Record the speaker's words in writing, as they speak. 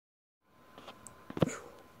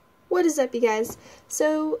What is up, you guys?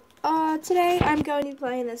 So, today I'm going to be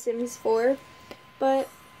playing The Sims 4, but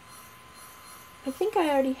I think I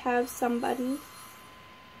already have somebody,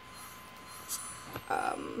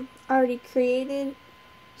 already created,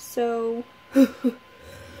 so, I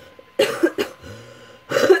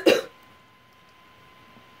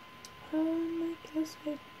guess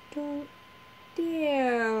I don't,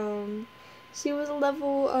 damn, she was a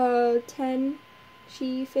level, 10,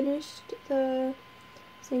 she finished the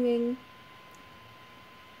singing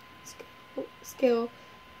skill,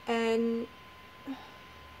 and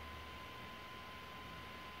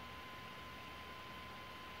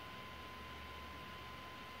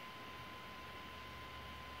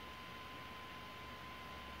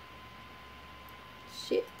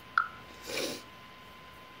shit.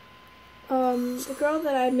 The girl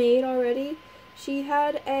that I made already, she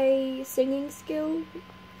had a singing skill.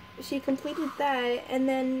 She completed that, and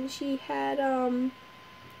then she had, and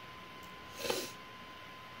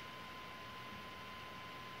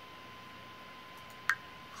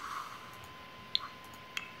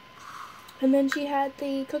then she had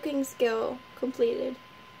the cooking skill completed.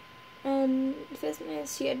 And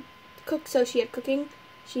fitness, she had so she had cooking,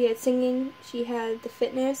 she had singing, she had the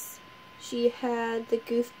fitness, she had the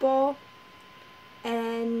goofball,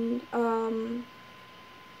 and,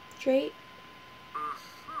 trait.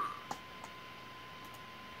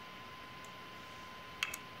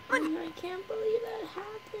 And I can't believe that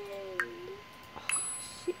happened. Oh,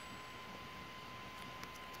 shit.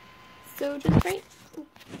 So just right, oh,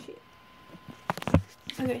 shit.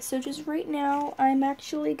 Okay, so just right now, I'm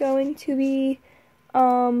actually going to be,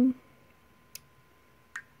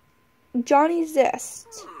 Johnny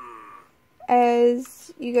Zest.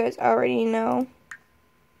 As you guys already know,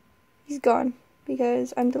 he's gone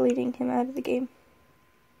because I'm deleting him out of the game.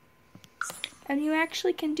 And you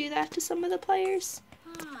actually can do that to some of the players.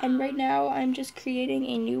 And right now, I'm just creating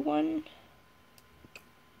a new one.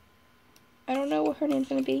 I don't know what her name's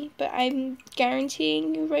going to be, but I'm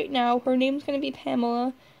guaranteeing you right now, her name's going to be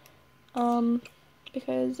Pamela.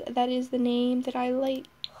 Because that is the name that I like.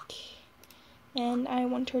 And I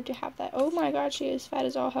want her to have that. Oh my god, she is fat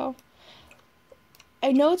as all hell.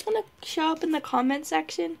 I know it's going to show up in the comment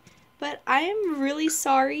section, but I am really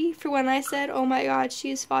sorry for when I said, oh my god,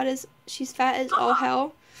 she's fat as all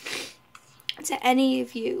hell. To any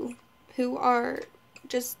of you who are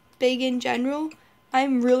just big in general,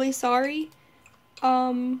 I'm really sorry.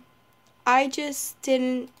 I just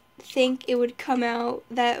didn't think it would come out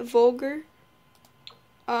that vulgar,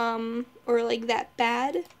 or like that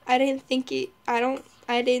bad. I didn't think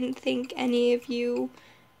any of you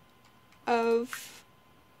of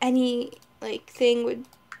any like thing would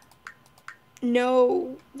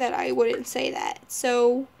know that I wouldn't say that.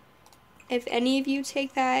 So if any of you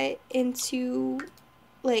take that into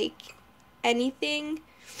like anything,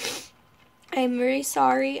 I'm very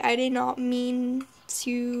sorry. I did not mean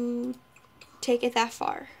to take it that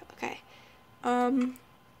far. Okay.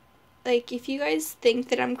 Like if you guys think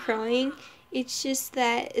that I'm crying, it's just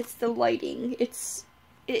that it's the lighting. It's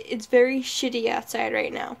very shitty outside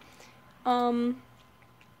right now.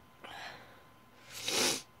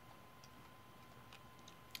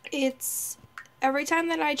 It's every time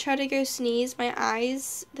that I try to go sneeze, my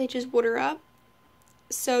eyes, they just water up.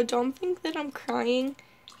 So don't think that I'm crying,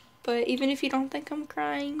 but even if you don't think I'm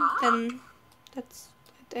crying, then I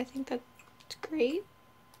think that's great.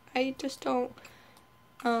 I just don't,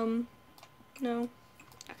 no.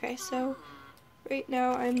 Okay, so right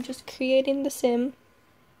now I'm just creating the sim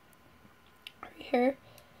right here.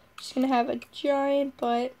 Just gonna have a giant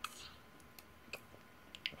butt.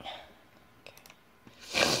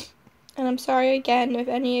 Okay. And I'm sorry again if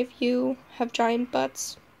any of you have giant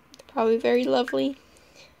butts. They're probably very lovely.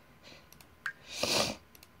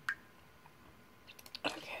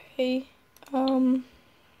 Okay,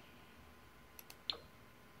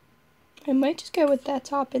 I might just go with that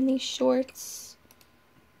top and these shorts,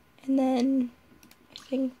 and then I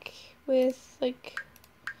think with like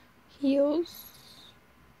heels.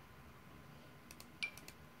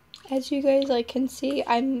 As you guys like can see,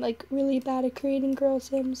 I'm like really bad at creating girl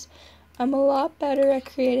sims. I'm a lot better at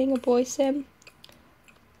creating a boy sim,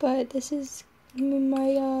 but this is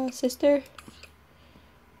my sister.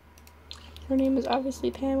 Her name is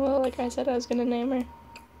obviously Pamela, like I said I was gonna name her.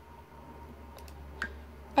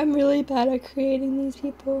 I'm really bad at creating these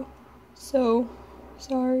people, so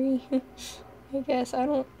sorry. I guess I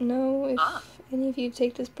don't know if any of you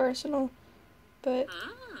take this personal, but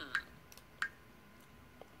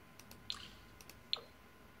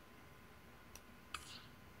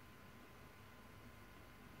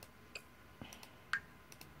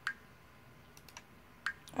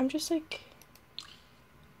I'm just like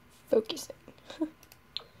focusing.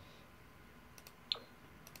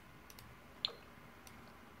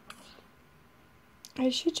 I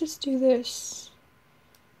should just do this.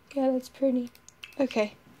 Yeah, that's pretty.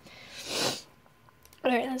 Okay.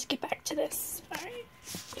 Alright, let's get back to this. Alright.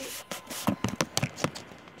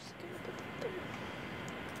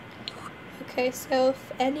 Okay, so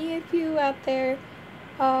if any of you out there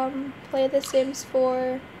play The Sims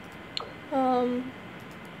 4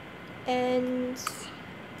 and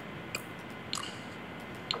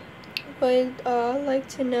would like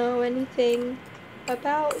to know anything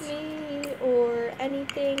about me or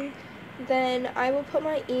anything, then I will put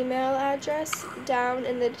my email address down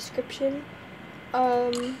in the description,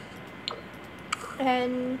 and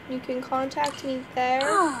you can contact me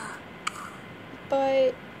there,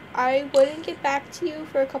 but I wouldn't get back to you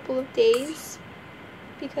for a couple of days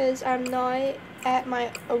because I'm not at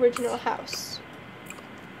my original house.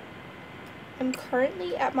 I'm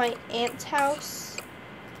currently at my aunt's house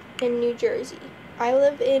in New Jersey. I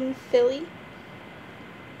live in Philly.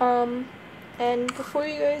 And before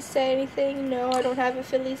you guys say anything, no, I don't have a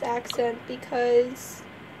Philly's accent because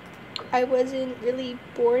I wasn't really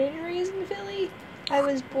born and raised in Philly. I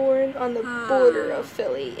was born on the border of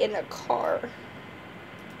Philly in a car.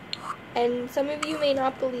 And some of you may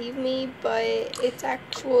not believe me, but it's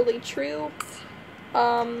actually true.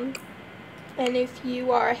 And if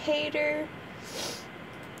you are a hater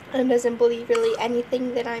and doesn't believe really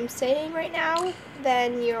anything that I'm saying right now,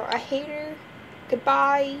 then you're a hater.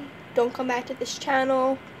 Goodbye. Don't come back to this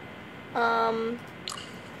channel.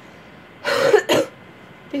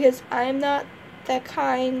 Because I'm not the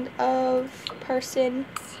kind of person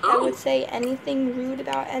that would say anything rude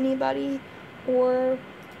about anybody or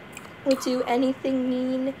would do anything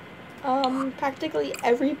mean. Practically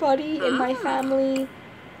everybody in my family,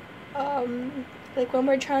 like when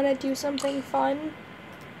we're trying to do something fun,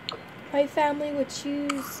 my family would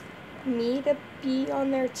choose me to be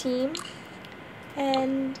on their team.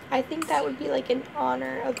 And I think that would be like an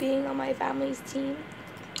honor of being on my family's team.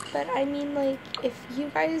 But I mean, like, if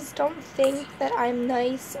you guys don't think that I'm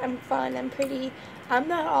nice, I'm fun, I'm pretty, I'm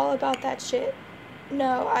not all about that shit.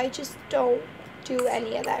 No, I just don't do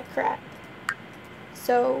any of that crap.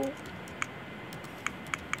 So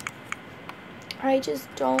I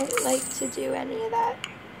just don't like to do any of that.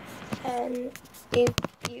 And if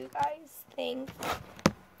you guys think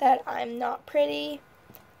that I'm not pretty,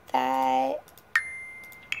 that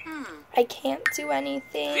I can't do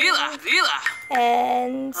anything,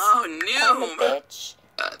 and I'm a bitch,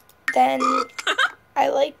 then I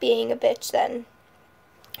like being a bitch then.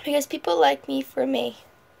 Because people like me for me.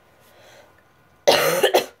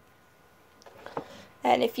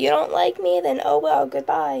 And if you don't like me, then oh well,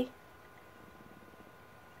 goodbye.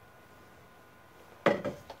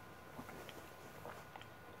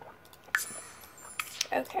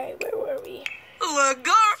 Okay, where were we?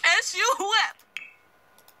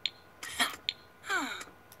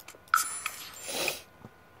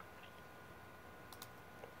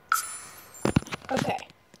 Okay.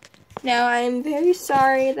 Now, I'm very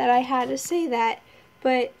sorry that I had to say that,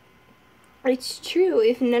 but it's true.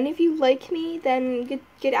 If none of you like me, then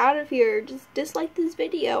get out of here. Just dislike this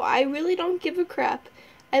video. I really don't give a crap.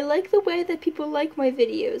 I like the way that people like my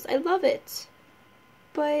videos. I love it.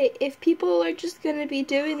 But if people are just gonna be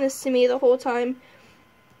doing this to me the whole time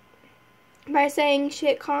by saying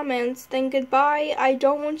shit comments, then goodbye. I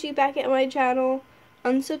don't want you back at my channel.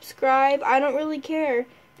 Unsubscribe. I don't really care.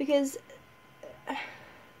 Because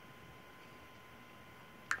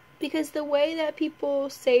the way that people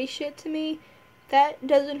say shit to me, that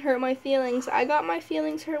doesn't hurt my feelings. I got my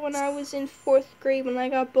feelings hurt when I was in 4th grade when I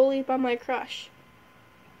got bullied by my crush.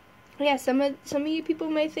 Yeah, some of you people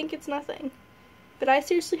may think it's nothing. But I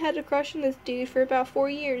seriously had a crush on this dude for about 4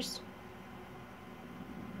 years.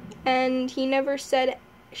 And he never said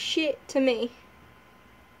shit to me.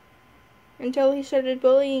 Until he started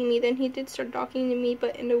bullying me, then he did start talking to me,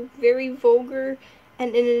 but in a very vulgar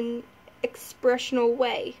and in an expressional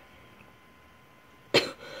way.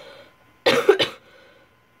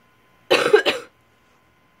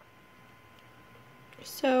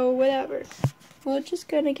 So, whatever. We're just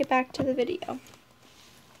gonna get back to the video.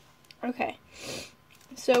 Okay.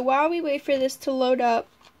 So, while we wait for this to load up,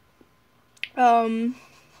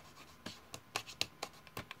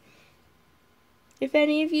 if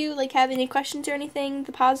any of you have any questions or anything,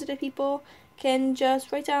 the positive people can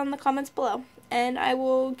just write down in the comments below, and I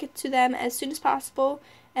will get to them as soon as possible.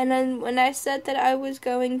 And then when I said that I was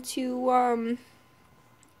going to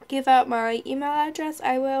give out my email address,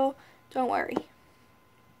 I will. Don't worry.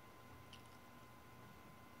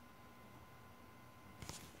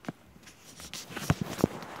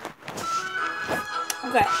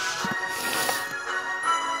 Okay.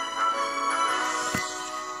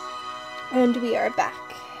 And we are back.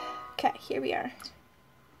 Okay, here we are.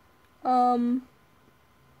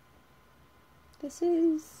 This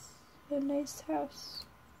is a nice house.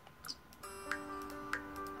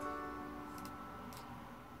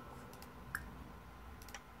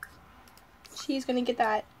 She's gonna get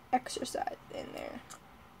that exercise in there.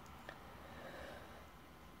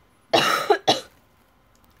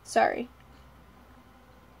 Sorry.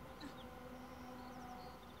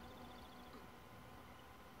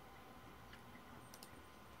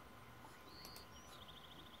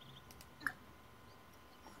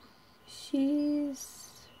 She's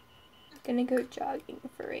gonna go jogging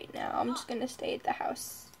for right now. I'm just gonna stay at the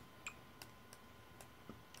house.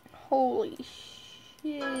 Holy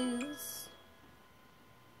shiz.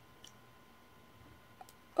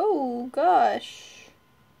 Oh gosh.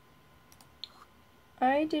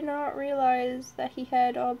 I did not realize that he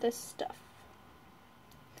had all this stuff.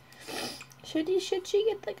 Should she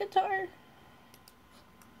get the guitar?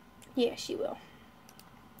 Yeah, she will.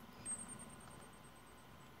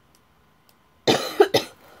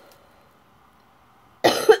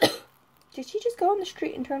 Did she just go on the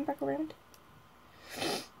street and turn back around?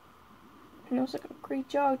 It looks like a great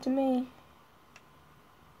jog to me.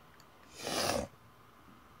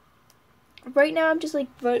 Right now I'm just like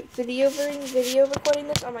video recording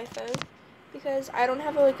this on my phone because I don't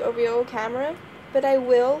have a real camera, but I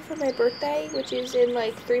will for my birthday, which is in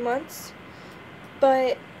like 3 months.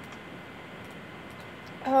 But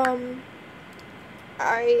I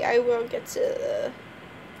will get to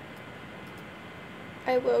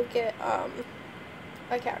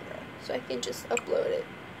a camera so I can just upload it.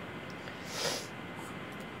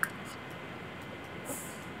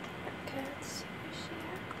 Okay, let's see where she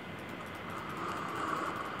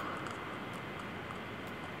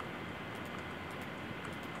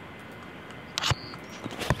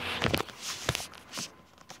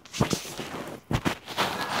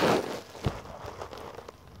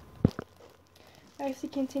at. I have to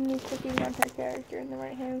continue clicking on her character in the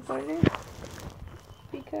right hand corner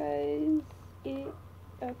because it.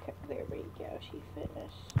 Okay, there we go. She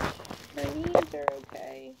finished. Her knees are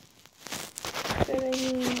okay. But I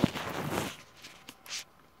mean,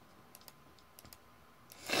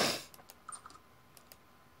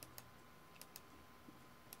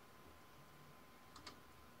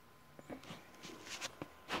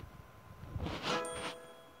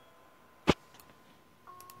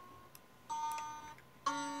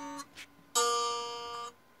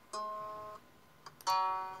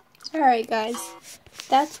 alright guys,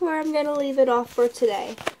 that's where I'm gonna leave it off for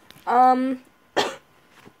today. Okay,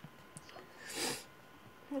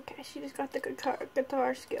 she just got the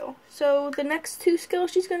guitar skill. So the next 2 skills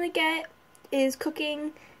she's gonna get is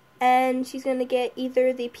cooking, and she's gonna get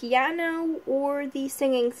either the piano or the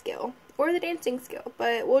singing skill, or the dancing skill,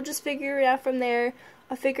 but we'll just figure it out from there.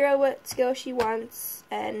 I'll figure out what skill she wants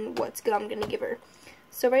and what skill I'm gonna give her.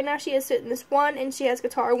 So right now she has fitness 1 and she has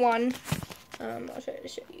guitar 1. I'll try to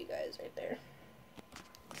show you guys right there.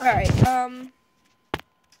 Alright,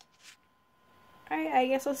 I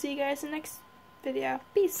guess I'll see you guys in the next video.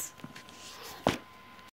 Peace.